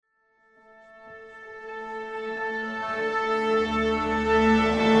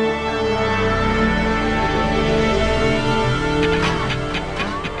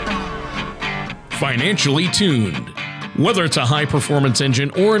Financially Tuned. Whether it's a high-performance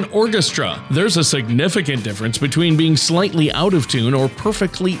engine or an orchestra, there's a significant difference between being slightly out of tune or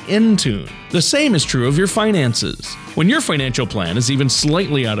perfectly in tune. The same is true of your finances. When your financial plan is even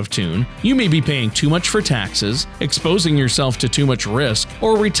slightly out of tune, you may be paying too much for taxes, exposing yourself to too much risk,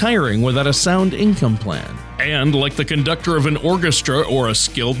 or retiring without a sound income plan. And like the conductor of an orchestra or a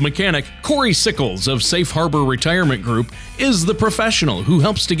skilled mechanic, Corey Sickles of Safe Harbor Retirement Group is the professional who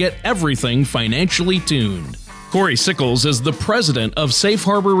helps to get everything financially tuned. Corey Sickles is the president of Safe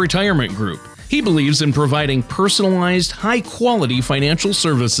Harbor Retirement Group. He believes in providing personalized, high-quality financial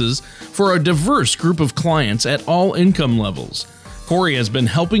services for a diverse group of clients at all income levels. Corey has been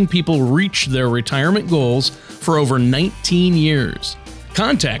helping people reach their retirement goals for over 19 years.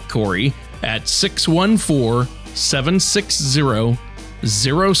 Contact Corey at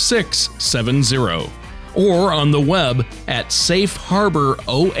 614-760-0670 or on the web at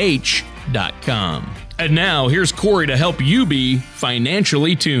safeharboroh.com. And now, here's Corey to help you be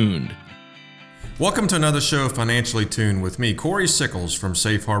financially tuned. Welcome to another show of Financially Tuned with me, Corey Sickles from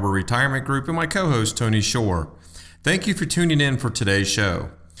Safe Harbor Retirement Group, and my co-host, Tony Shore. Thank you for tuning in for today's show.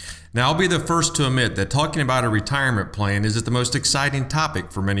 Now, I'll be the first to admit that talking about a retirement plan isn't the most exciting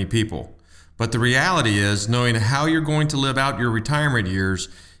topic for many people. But the reality is, knowing how you're going to live out your retirement years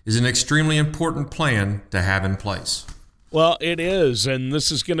is an extremely important plan to have in place. Well, it is, and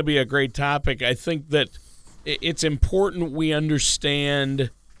this is going to be a great topic. I think that it's important we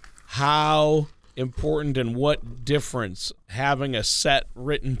understand how important and what difference having a set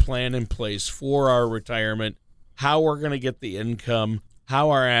written plan in place for our retirement, how we're going to get the income, how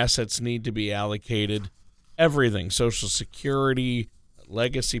our assets need to be allocated, everything, Social Security,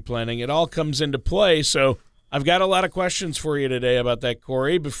 legacy planning, it all comes into play. So I've got a lot of questions for you today about that,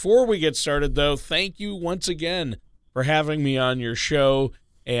 Corey. Before we get started, though, thank you once again for having me on your show,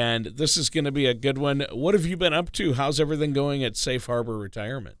 and this is going to be a good one. What have you been up to? How's everything going at Safe Harbor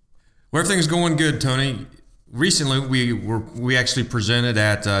Retirement? Well, everything's going good, Tony. Recently, we actually presented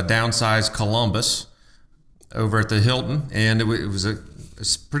at Downsize Columbus over at the Hilton, and it was a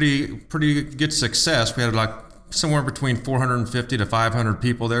pretty good success. We had like somewhere between 450 to 500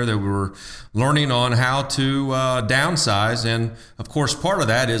 people there that were learning on how to downsize, and of course, part of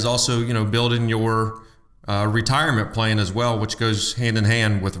that is also building your retirement plan as well, which goes hand in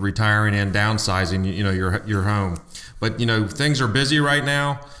hand with retiring and downsizing, your home. But, things are busy right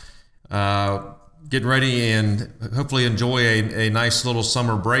now. Getting ready and hopefully enjoy a nice little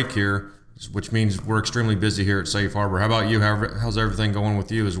summer break here, which means we're extremely busy here at Safe Harbor. How about you? How's everything going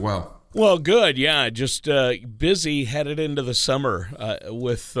with you as well? Well, good. Yeah, just busy headed into the summer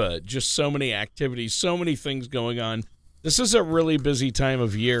with just so many activities, so many things going on. This is a really busy time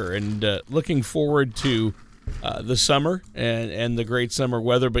of year, and looking forward to the summer and the great summer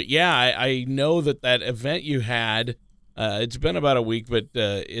weather. But yeah, I know that event you had, it's been about a week, but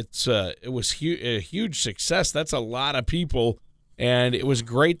it was a huge success. That's a lot of people, and it was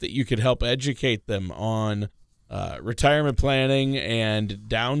great that you could help educate them on retirement planning and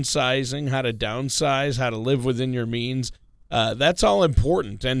downsizing, how to downsize, how to live within your means. That's all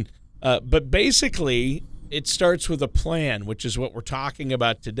important, and but basically, it starts with a plan, which is what we're talking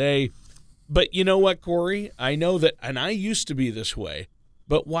about today. But you know what, Corey? I know that, and I used to be this way,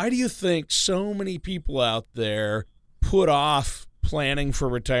 but why do you think so many people out there put off planning for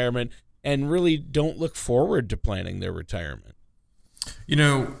retirement and really don't look forward to planning their retirement?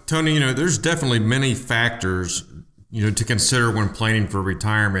 Tony, there's definitely many factors, to consider when planning for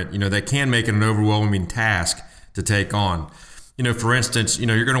retirement, that can make it an overwhelming task to take on. For instance,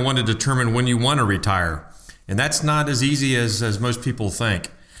 you're going to want to determine when you want to retire. And that's not as easy as most people think.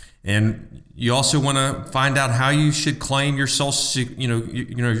 And you also want to find out how you should claim your Social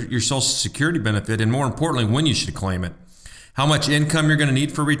Security benefit, and more importantly, when you should claim it. How much income you're going to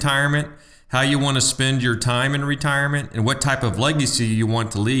need for retirement, how you want to spend your time in retirement, and what type of legacy you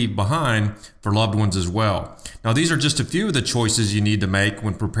want to leave behind for loved ones as well. Now, these are just a few of the choices you need to make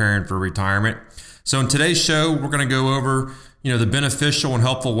when preparing for retirement. So in today's show, we're going to go over the beneficial and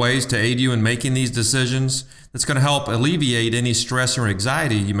helpful ways to aid you in making these decisions. That's going to help alleviate any stress or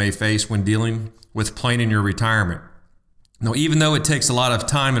anxiety you may face when dealing with planning your retirement. Now, even though it takes a lot of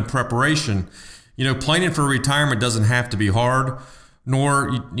time and preparation, planning for retirement doesn't have to be hard,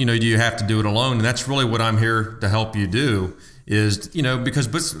 nor do you have to do it alone. And that's really what I'm here to help you do is,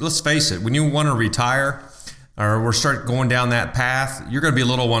 because let's face it, when you want to retire or we're start going down that path, you're going to be a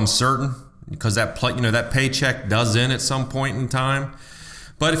little uncertain because that paycheck does end at some point in time.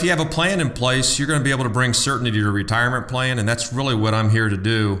 But if you have a plan in place, you're going to be able to bring certainty to your retirement plan, and that's really what I'm here to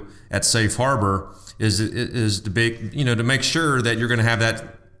do at Safe Harbor is to be, to make sure that you're going to have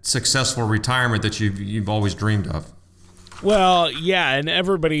that successful retirement that you've always dreamed of. Well, yeah, and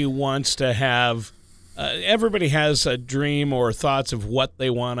everybody wants to have, everybody has a dream or thoughts of what they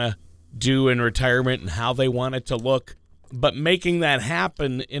want to do in retirement and how they want it to look. But making that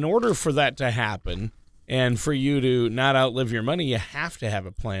happen, in order for that to happen and for you to not outlive your money, you have to have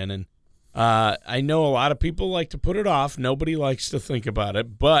a plan. And I know a lot of people like to put it off. Nobody likes to think about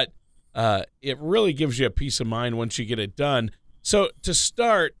it, but it really gives you a peace of mind once you get it done. So to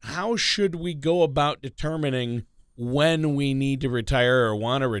start, how should we go about determining when we need to retire or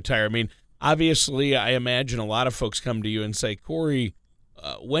want to retire? I mean, obviously, I imagine a lot of folks come to you and say, Corey,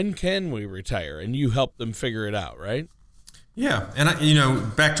 when can we retire? And you help them figure it out, right? Yeah.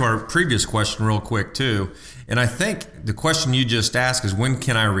 And, back to our previous question real quick, too. And I think the question you just asked is, when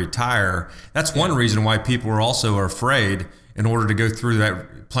can I retire? That's one reason why people are also afraid in order to go through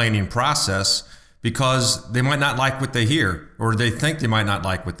that planning process, because they might not like what they hear, or they think they might not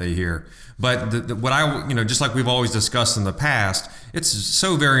like what they hear. But just like we've always discussed in the past, it's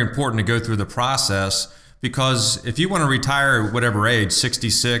so very important to go through the process, because if you want to retire at whatever age,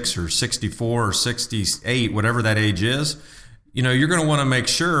 66 or 64 or 68, whatever that age is, you're going to want to make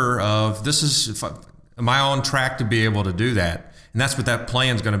sure of am I on track to be able to do that? And that's what that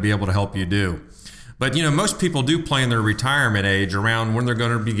plan is going to be able to help you do. But, most people do plan their retirement age around when they're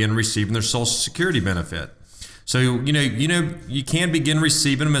going to begin receiving their Social Security benefit. So, you can begin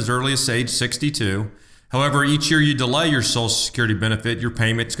receiving them as early as age 62. However, each year you delay your Social Security benefit, your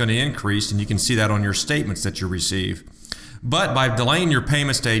payment's going to increase, and you can see that on your statements that you receive. But by delaying your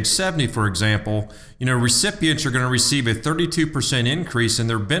payments to age 70, for example, recipients are going to receive a 32% increase in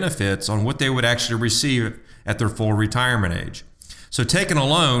their benefits on what they would actually receive at their full retirement age. So taken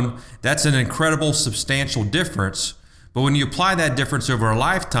alone, that's an incredible, substantial difference. But when you apply that difference over a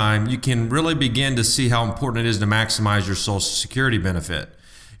lifetime, you can really begin to see how important it is to maximize your Social Security benefit.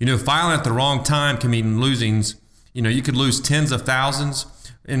 Filing at the wrong time can mean losing, you could lose tens of thousands,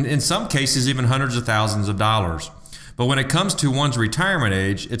 and in some cases, even hundreds of thousands of dollars. But when it comes to one's retirement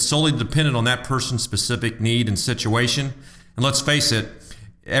age, it's solely dependent on that person's specific need and situation. And let's face it,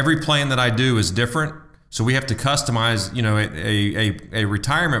 every plan that I do is different. So we have to customize, a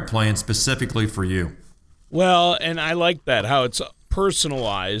retirement plan specifically for you. Well, and I like that, how it's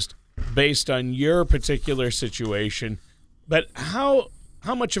personalized based on your particular situation. But how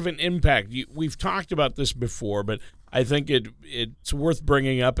much of an impact? We've talked about this before, but I think it's worth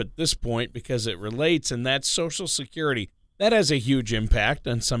bringing up at this point because it relates, and that's Social Security. That has a huge impact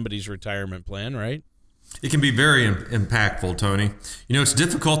on somebody's retirement plan, right? It can be very impactful, Tony. It's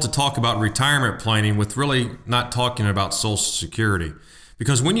difficult to talk about retirement planning with really not talking about Social Security.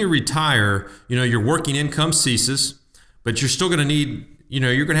 Because when you retire, your working income ceases, but you're still going to need,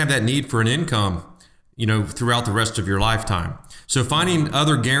 you're going to have that need for an income, throughout the rest of your lifetime. So finding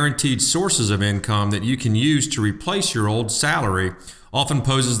other guaranteed sources of income that you can use to replace your old salary often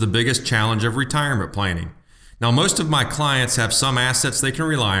poses the biggest challenge of retirement planning. Now, most of my clients have some assets they can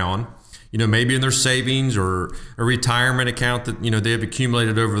rely on, maybe in their savings or a retirement account that, they have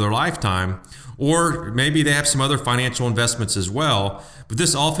accumulated over their lifetime, or maybe they have some other financial investments as well, but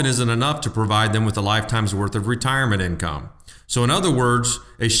this often isn't enough to provide them with a lifetime's worth of retirement income. So in other words,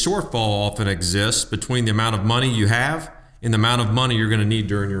 a shortfall often exists between the amount of money you have and the amount of money you're going to need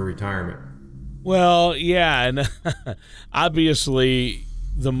during your retirement. Well, yeah, and obviously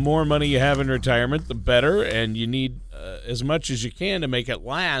the more money you have in retirement, the better, and you need as much as you can to make it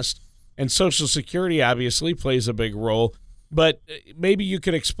last. And Social Security obviously plays a big role, but maybe you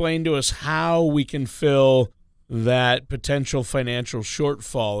could explain to us how we can fill that potential financial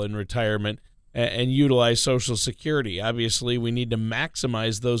shortfall in retirement and utilize Social Security. Obviously, we need to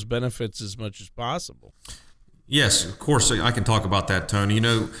maximize those benefits as much as possible. Yes, of course, I can talk about that, Tony.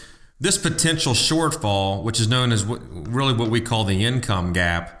 This potential shortfall, which is known as really what we call the income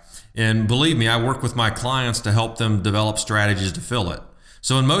gap, and believe me, I work with my clients to help them develop strategies to fill it.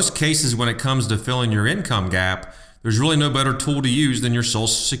 So in most cases, when it comes to filling your income gap, there's really no better tool to use than your Social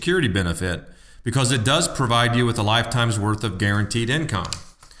Security benefit, because it does provide you with a lifetime's worth of guaranteed income.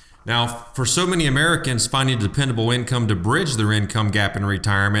 Now, for so many Americans, finding dependable income to bridge their income gap in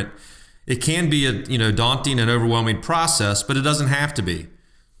retirement, it can be a daunting and overwhelming process, but it doesn't have to be.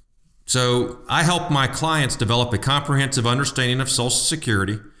 So I help my clients develop a comprehensive understanding of Social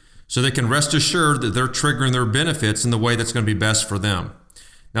Security so they can rest assured that they're triggering their benefits in the way that's going to be best for them.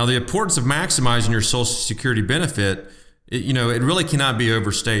 Now, the importance of maximizing your Social Security benefit, it really cannot be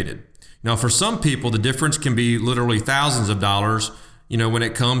overstated. Now, for some people, the difference can be literally thousands of dollars, when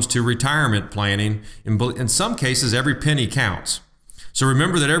it comes to retirement planning. In some cases, every penny counts. So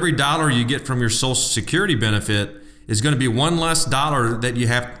remember that every dollar you get from your Social Security benefit is going to be one less dollar that you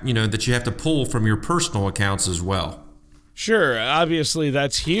have to pull from your personal accounts as well. Sure, obviously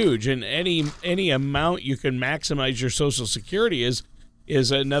that's huge, and any amount you can maximize your Social Security is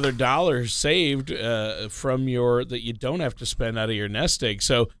another dollar saved from that you don't have to spend out of your nest egg.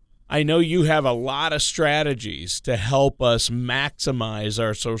 So I know you have a lot of strategies to help us maximize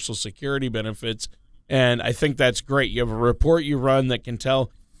our Social Security benefits, and I think that's great. You have a report you run that can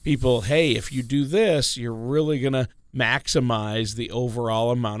tell people, hey, if you do this, you're really going to maximize the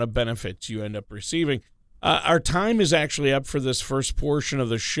overall amount of benefits you end up receiving. Our time is actually up for this first portion of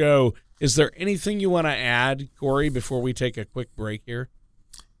the show. Is there anything you want to add, Corey, before we take a quick break here?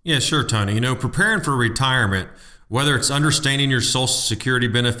 Yeah, sure, Tony. Preparing for retirement, whether it's understanding your Social Security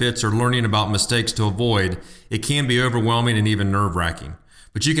benefits or learning about mistakes to avoid, it can be overwhelming and even nerve-wracking.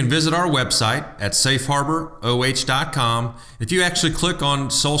 But you can visit our website at safeharboroh.com. If you actually click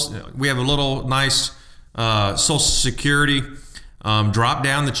on we have a little nice Social Security drop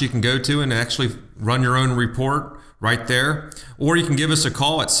down that you can go to and actually run your own report right there. Or you can give us a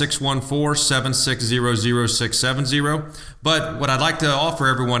call at 614-760-0670. But what I'd like to offer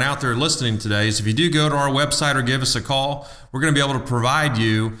everyone out there listening today is if you do go to our website or give us a call, we're going to be able to provide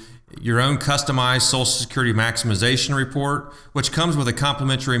you your own customized Social Security maximization report, which comes with a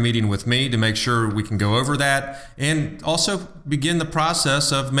complimentary meeting with me to make sure we can go over that and also begin the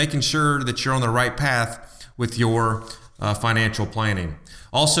process of making sure that you're on the right path with your financial planning.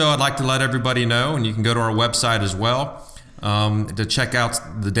 Also, I'd like to let everybody know, and you can go to our website as well to check out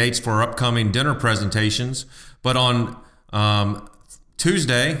the dates for our upcoming dinner presentations. But on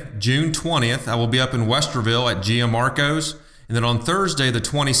Tuesday, June 20th, I will be up in Westerville at Gia Marco's. And then on Thursday, the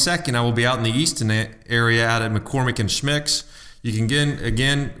 22nd, I will be out in the Easton area out at McCormick and Schmick's. You can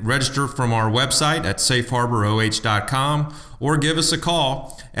again register from our website at safeharboroh.com or give us a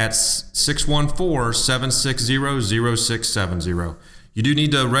call at 614-760-0670. You do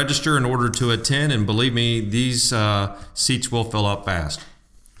need to register in order to attend, and believe me, these seats will fill up fast.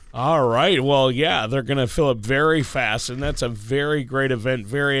 All right. Well, yeah, they're going to fill up very fast, and that's a very great event,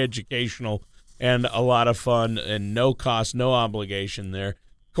 very educational, and a lot of fun, and no cost, no obligation there.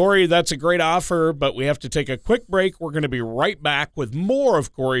 Corey, that's a great offer, but we have to take a quick break. We're going to be right back with more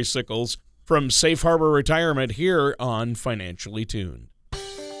of Corey Sickles from Safe Harbor Retirement here on Financially Tuned.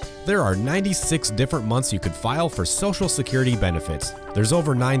 There are 96 different months you could file for Social Security benefits. There's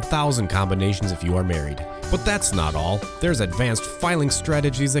over 9,000 combinations if you are married. But that's not all. There's advanced filing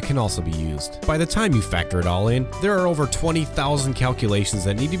strategies that can also be used. By the time you factor it all in, there are over 20,000 calculations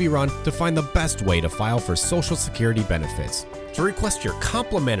that need to be run to find the best way to file for Social Security benefits. To request your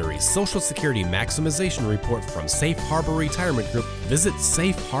complimentary Social Security maximization report from Safe Harbor Retirement Group, visit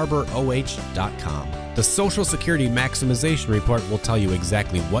safeharboroh.com. The Social Security maximization report will tell you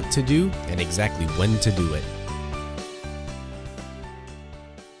exactly what to do and exactly when to do it.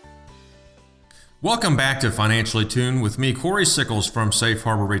 Welcome back to Financially Tuned with me, Corey Sickles from Safe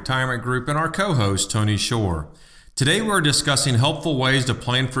Harbor Retirement Group, and our co-host, Tony Shore. Today we're discussing helpful ways to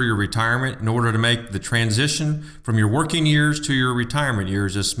plan for your retirement in order to make the transition from your working years to your retirement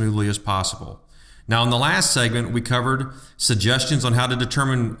years as smoothly as possible. Now, in the last segment, we covered suggestions on how to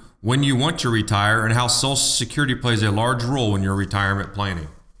determine when you want to retire and how Social Security plays a large role in your retirement planning.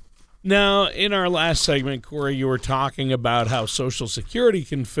 Now, in our last segment, Corey, you were talking about how Social Security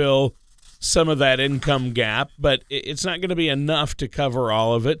can fill some of that income gap, but it's not going to be enough to cover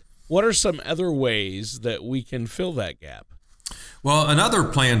all of it. What are some other ways that we can fill that gap? Well, another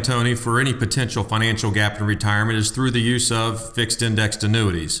plan, Tony, for any potential financial gap in retirement is through the use of fixed indexed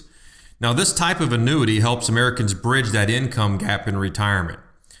annuities. Now, this type of annuity helps Americans bridge that income gap in retirement.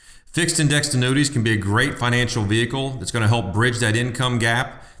 Fixed indexed annuities can be a great financial vehicle that's going to help bridge that income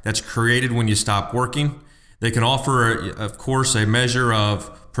gap that's created when you stop working. They can offer, of course, a measure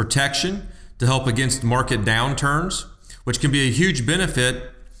of protection to help against market downturns, which can be a huge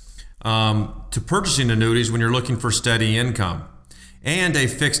benefit to purchasing annuities when you're looking for steady income. And a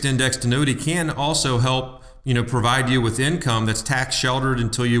fixed indexed annuity can also help provide you with income that's tax sheltered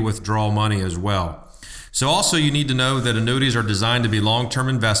until you withdraw money as well. So also you need to know that annuities are designed to be long-term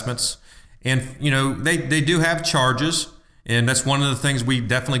investments, and they do have charges, and that's one of the things we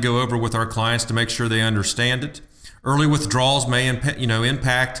definitely go over with our clients to make sure they understand it. Early withdrawals may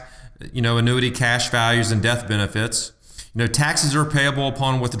impact annuity cash values and death benefits. Taxes are payable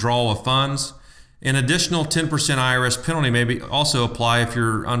upon withdrawal of funds. An additional 10% IRS penalty may also apply if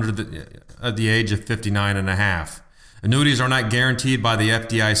you're under the age of 59 and a half. Annuities are not guaranteed by the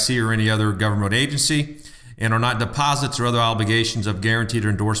FDIC or any other government agency and are not deposits or other obligations of guaranteed or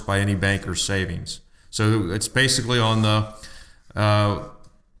endorsed by any bank or savings. So it's basically on the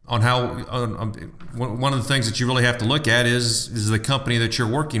one of the things that you really have to look at is the company that you're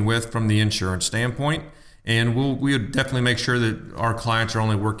working with from the insurance standpoint. And we would definitely make sure that our clients are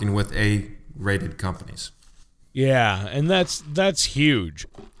only working with A-rated companies. Yeah, and that's huge,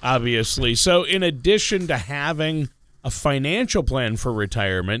 obviously. So in addition to having a financial plan for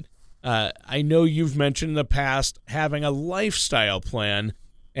retirement, I know you've mentioned in the past having a lifestyle plan,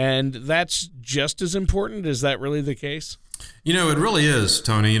 and that's just as important. Is that really the case? It really is,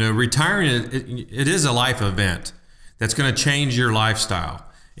 Tony. Retiring, it is a life event that's going to change your lifestyle.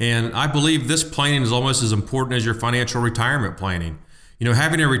 And I believe this planning is almost as important as your financial retirement planning.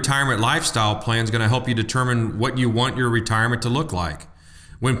 Having a retirement lifestyle plan is going to help you determine what you want your retirement to look like.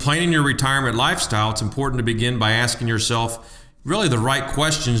 When planning your retirement lifestyle, it's important to begin by asking yourself really the right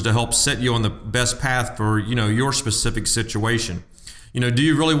questions to help set you on the best path for, your specific situation. Do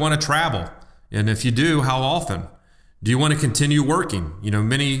you really want to travel? And if you do, how often? Do you want to continue working?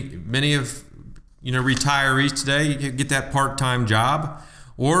 Many of retirees today get that part-time job,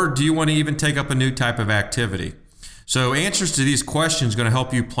 or do you want to even take up a new type of activity? So answers to these questions are going to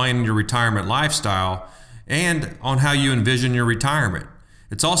help you plan your retirement lifestyle and on how you envision your retirement.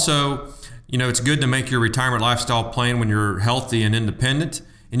 It's also, it's good to make your retirement lifestyle plan when you're healthy and independent,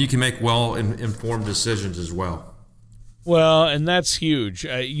 and you can make well-informed decisions as well. Well, and that's huge.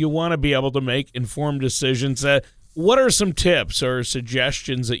 You want to be able to make informed decisions. What are some tips or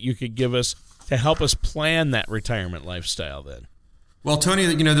suggestions that you could give us to help us plan that retirement lifestyle then? Well, Tony,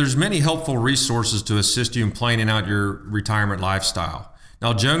 there's many helpful resources to assist you in planning out your retirement lifestyle.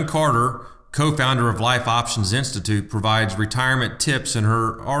 Now, Joan Carter, co-founder of Life Options Institute, provides retirement tips in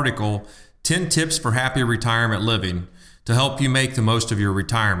her article, 10 Tips for Happy Retirement Living, to help you make the most of your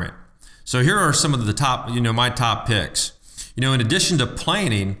retirement. So here are some of the top, my top picks. In addition to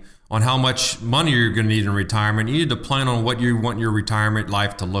planning on how much money you're going to need in retirement, you need to plan on what you want your retirement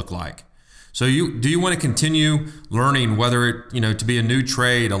life to look like. So do you want to continue learning, whether it, to be a new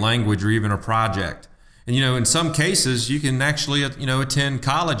trade, a language, or even a project? And, in some cases, you can actually, attend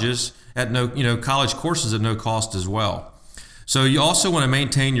colleges at college courses at no cost as well. So you also want to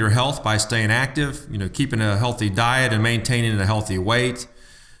maintain your health by staying active, keeping a healthy diet and maintaining a healthy weight.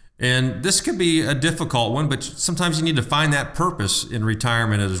 And this could be a difficult one, but sometimes you need to find that purpose in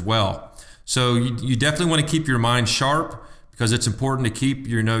retirement as well. So you definitely want to keep your mind sharp, because it's important to keep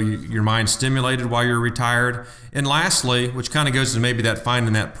your mind stimulated while you're retired. And lastly, which kind of goes to maybe that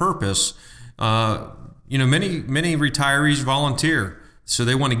finding that purpose, many retirees volunteer, so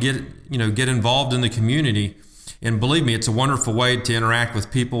they want to get involved in the community. And believe me, it's a wonderful way to interact with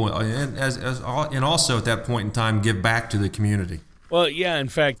people, and also at that point in time give back to the community. Well, yeah. In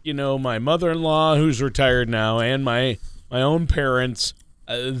fact, my mother-in-law, who's retired now, and my own parents.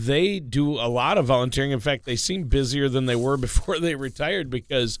 They do a lot of volunteering. In fact, they seem busier than they were before they retired,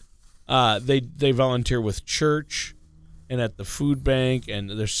 because they volunteer with church and at the food bank, and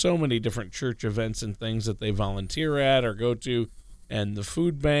there's so many different church events and things that they volunteer at or go to, and the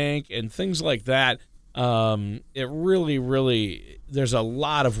food bank and things like that. It really, there's a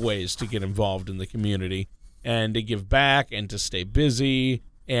lot of ways to get involved in the community and to give back and to stay busy.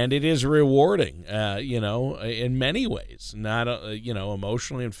 And it is rewarding, in many ways, not,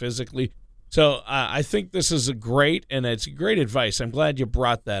 emotionally and physically. So I think this is great, and it's great advice. I'm glad you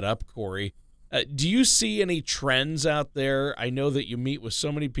brought that up, Corey. Do you see any trends out there? I know that you meet with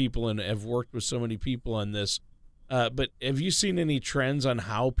so many people and have worked with so many people on this, but have you seen any trends on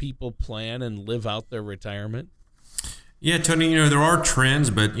how people plan and live out their retirement? Yeah, Tony, there are trends,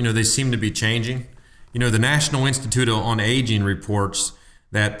 but, they seem to be changing. The National Institute on Aging reports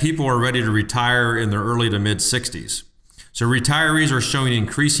that people are ready to retire in their early to mid-60s. So retirees are showing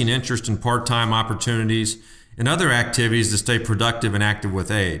increasing interest in part-time opportunities and other activities to stay productive and active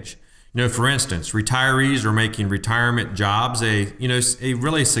with age. For instance, retirees are making retirement jobs a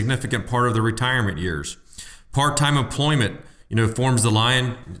really significant part of their retirement years. Part-time employment, forms the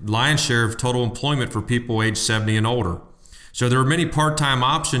lion's share of total employment for people age 70 and older. So there are many part-time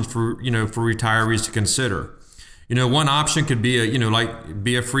options for retirees to consider. One option could be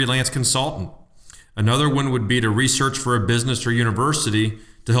be a freelance consultant. Another one would be to research for a business or university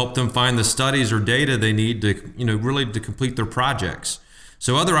to help them find the studies or data they need to, really to complete their projects.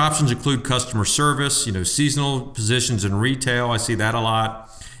 So other options include customer service, seasonal positions in retail. I see that a lot,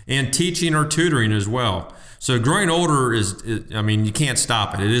 and teaching or tutoring as well. So growing older you can't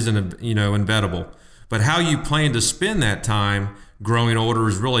stop it. It isn't, inevitable. But how you plan to spend that time growing older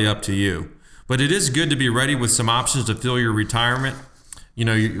is really up to you. But it is good to be ready with some options to fill your retirement,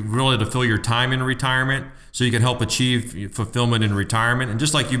 really to fill your time in retirement so you can help achieve fulfillment in retirement. And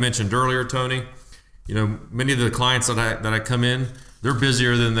just like you mentioned earlier, Tony, many of the clients that I come in, they're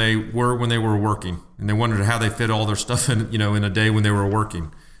busier than they were when they were working, and they wondered how they fit all their stuff in, in a day when they were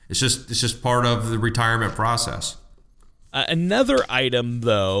working. It's just part of the retirement process. Another item,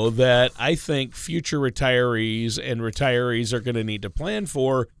 though, that I think future retirees and retirees are going to need to plan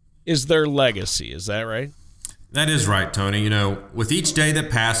for is their legacy. Is that right? That is right, Tony. With each day that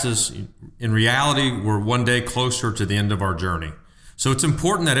passes, in reality, we're one day closer to the end of our journey. So it's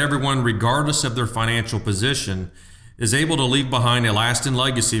important that everyone, regardless of their financial position, is able to leave behind a lasting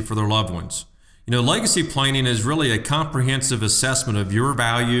legacy for their loved ones. Legacy planning is really a comprehensive assessment of your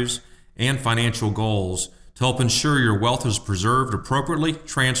values and financial goals to help ensure your wealth is preserved appropriately,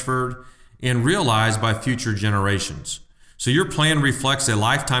 transferred, and realized by future generations. So your plan reflects a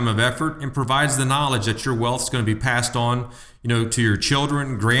lifetime of effort and provides the knowledge that your wealth is going to be passed on, to your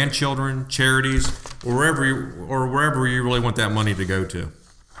children, grandchildren, charities, or wherever you really want that money to go to.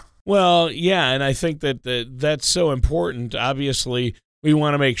 Well, yeah, and I think that's so important. Obviously, we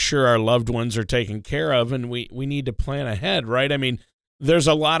want to make sure our loved ones are taken care of, and we need to plan ahead, right? I mean, there's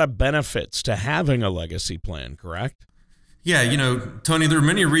a lot of benefits to having a legacy plan, correct? Yeah, Tony, there are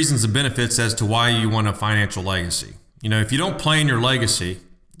many reasons and benefits as to why you want a financial legacy. If you don't plan your legacy,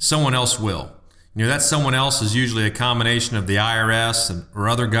 someone else will. That someone else is usually a combination of the IRS or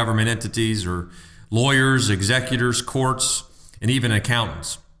other government entities or lawyers, executors, courts, and even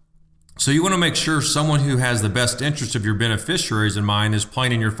accountants. So you want to make sure someone who has the best interest of your beneficiaries in mind is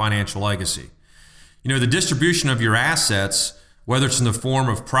planning your financial legacy. The distribution of your assets, whether it's in the form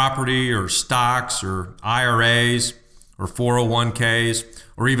of property or stocks or IRAs or 401ks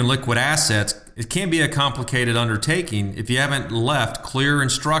or even liquid assets, it can be a complicated undertaking if you haven't left clear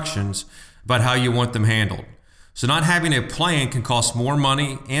instructions about how you want them handled. So not having a plan can cost more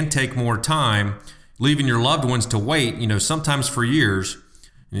money and take more time, leaving your loved ones to wait, sometimes for years,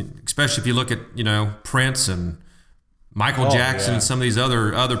 especially if you look at, Prince and Michael Jackson and some of these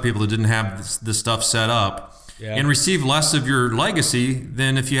other people that didn't have this stuff set up and receive less of your legacy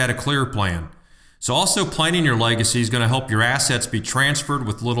than if you had a clear plan. So also planning your legacy is going to help your assets be transferred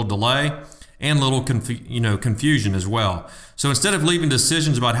with little delay and little confusion as well. So instead of leaving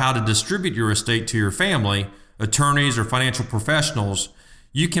decisions about how to distribute your estate to your family, attorneys, or financial professionals,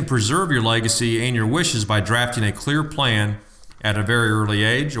 you can preserve your legacy and your wishes by drafting a clear plan at a very early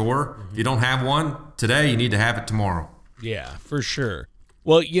age, or if you don't have one today, you need to have it tomorrow. Yeah, for sure.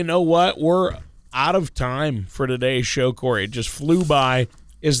 Well, you know what? We're out of time for today's show, Corey. It just flew by.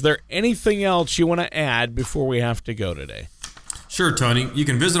 Is there anything else you want to add before we have to go today? Sure, Tony. You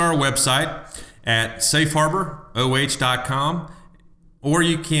can visit our website at safeharboroh.com, or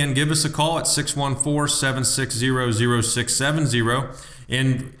you can give us a call at 614-760-0670.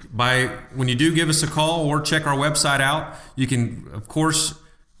 And when you do give us a call or check our website out, you can, of course,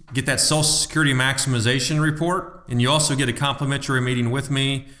 get that Social Security maximization report, and you also get a complimentary meeting with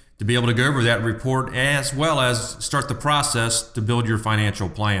me to be able to go over that report as well as start the process to build your financial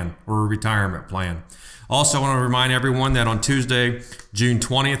plan or retirement plan. Also, I want to remind everyone that on Tuesday, June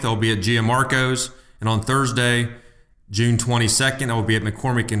 20th, I'll be at Gianmarco's, and on Thursday, June 22nd, I will be at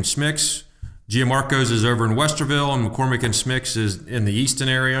McCormick and Smicks. Gianmarco's is over in Westerville, and McCormick and Smicks is in the Easton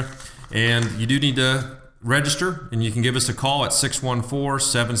area. And you do need to register, and you can give us a call at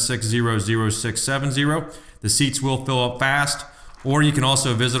 614-760-0670. The seats will fill up fast. Or you can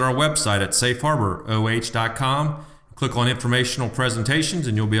also visit our website at safeharboroh.com. Click on informational presentations,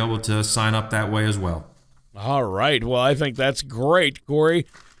 and you'll be able to sign up that way as well. All right. Well, I think that's great, Corey.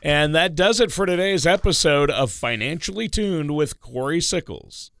 And that does it for today's episode of Financially Tuned with Corey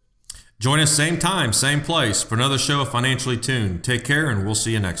Sickles. Join us same time, same place for another show of Financially Tuned. Take care, and we'll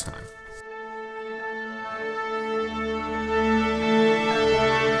see you next time.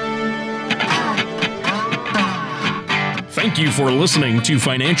 Thank you for listening to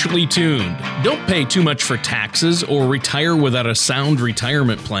Financially Tuned. Don't pay too much for taxes or retire without a sound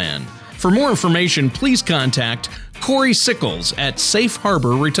retirement plan. For more information, please contact Corey Sickles at Safe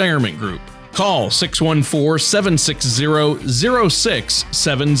Harbor Retirement Group. Call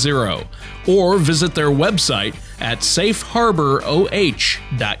 614-760-0670 or visit their website at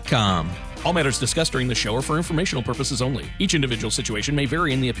safeharboroh.com. All matters discussed during the show are for informational purposes only. Each individual situation may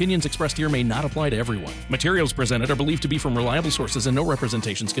vary, and the opinions expressed here may not apply to everyone. Materials presented are believed to be from reliable sources, and no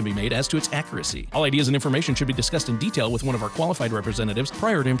representations can be made as to its accuracy. All ideas and information should be discussed in detail with one of our qualified representatives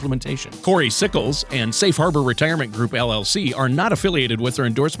prior to implementation. Corey Sickles and Safe Harbor Retirement Group, LLC, are not affiliated with or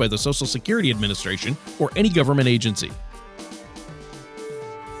endorsed by the Social Security Administration or any government agency.